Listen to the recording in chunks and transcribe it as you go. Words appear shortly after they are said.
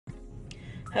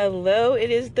Hello,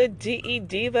 it is the DE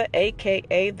Diva,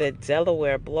 aka the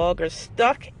Delaware blogger,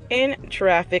 stuck in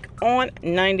traffic on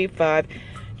 95,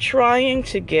 trying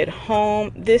to get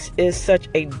home. This is such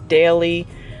a daily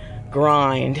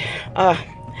grind.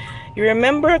 You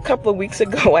remember a couple of weeks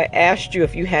ago, I asked you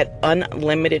if you had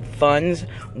unlimited funds,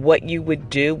 what you would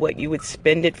do, what you would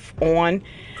spend it on.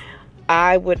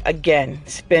 I would again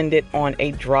spend it on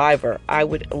a driver. I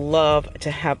would love to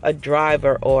have a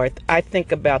driver, or I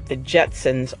think about the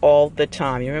Jetsons all the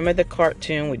time. You remember the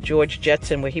cartoon with George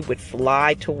Jetson where he would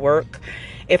fly to work?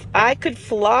 If I could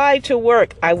fly to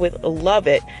work, I would love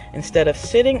it instead of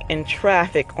sitting in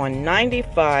traffic on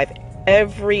 95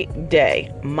 every day,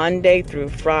 Monday through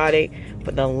Friday,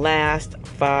 for the last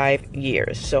 5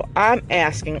 years. So I'm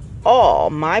asking all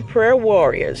my prayer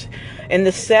warriors in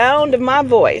the sound of my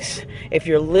voice, if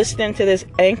you're listening to this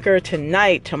anchor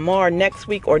tonight, tomorrow, next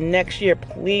week, or next year,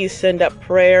 please send up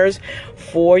prayers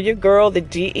for your girl, the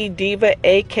DE Diva,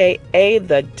 aka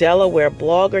the Delaware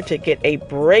blogger, to get a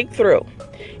breakthrough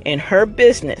in her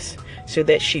business so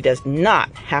that she does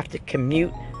not have to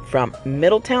commute from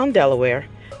Middletown, Delaware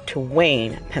to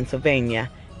Wayne, Pennsylvania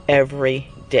every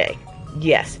day.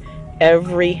 Yes,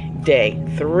 every day.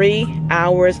 3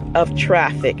 hours of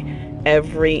traffic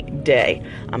every day.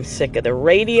 I'm sick of the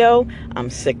radio. I'm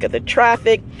sick of the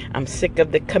traffic. I'm sick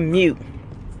of the commute.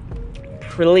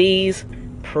 Please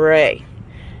pray.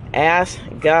 Ask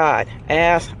God.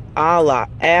 Ask Allah.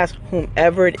 Ask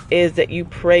whomever it is that you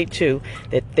pray to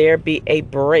that there be a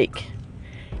break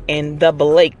in the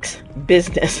Blake's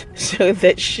business so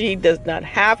that she does not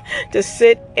have to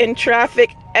sit in traffic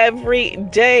every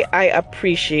day. I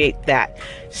appreciate that.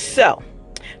 So,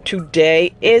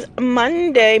 today is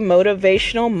Monday,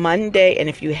 Motivational Monday, and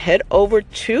if you head over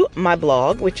to my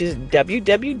blog, which is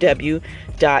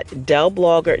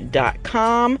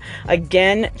www.delblogger.com,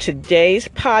 again, today's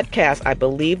podcast, I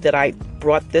believe that I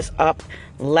brought this up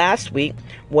last week,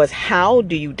 was how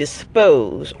do you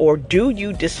dispose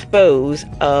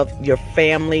of your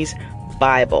family's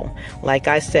Bible? Like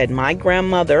I said, my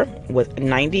grandmother was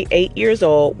 98 years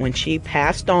old when she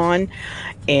passed on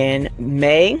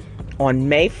May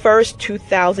 1st,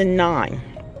 2009.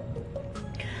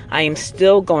 I am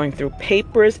still going through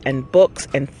papers and books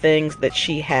and things that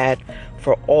she had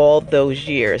for all those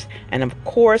years. And of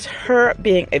course, her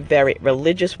being a very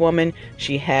religious woman,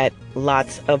 she had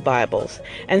lots of Bibles.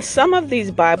 And some of these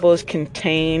Bibles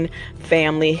contain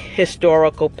family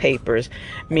historical papers,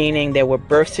 meaning there were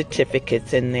birth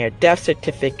certificates in there, death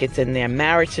certificates in there,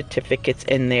 marriage certificates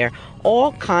in there,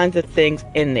 all kinds of things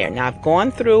in there. Now, I've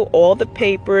gone through all the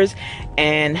papers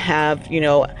and have,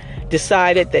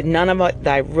 decided that none of it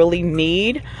that I really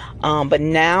need, but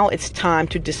now it's time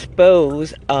to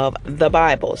dispose of the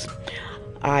Bibles.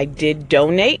 I did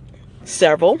donate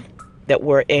several that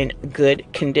were in good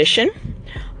condition.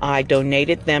 I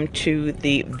donated them to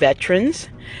the veterans.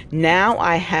 Now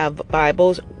I have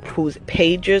Bibles whose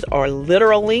pages are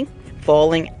literally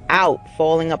falling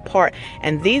apart.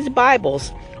 And these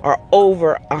Bibles are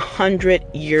over 100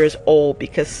 years old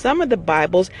because some of the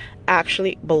Bibles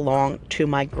actually belong to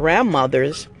my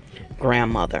grandmother's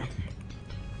grandmother.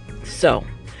 So,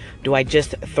 do I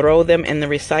just throw them in the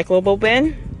recyclable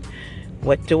bin?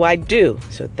 What do I do?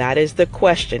 So that is the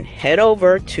question. Head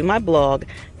over to my blog,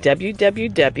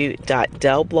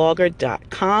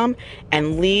 www.delblogger.com,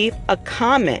 and leave a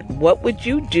comment. What would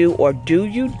you do, or do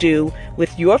you do,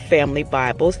 with your family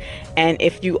Bibles? And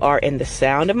if you are in the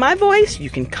sound of my voice, you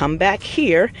can come back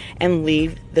here and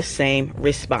leave the same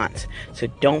response. So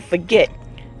don't forget,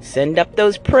 send up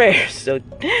those prayers so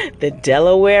the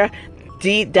Delaware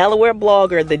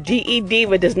blogger, the DE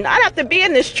Diva, does not have to be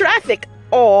in this traffic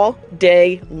all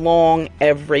day long,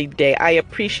 every day. I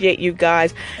appreciate you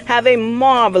guys. Have a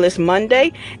marvelous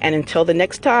Monday. And until the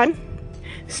next time,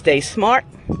 stay smart,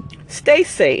 stay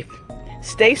safe,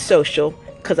 stay social,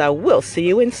 because I will see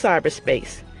you in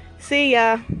cyberspace. See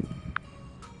ya.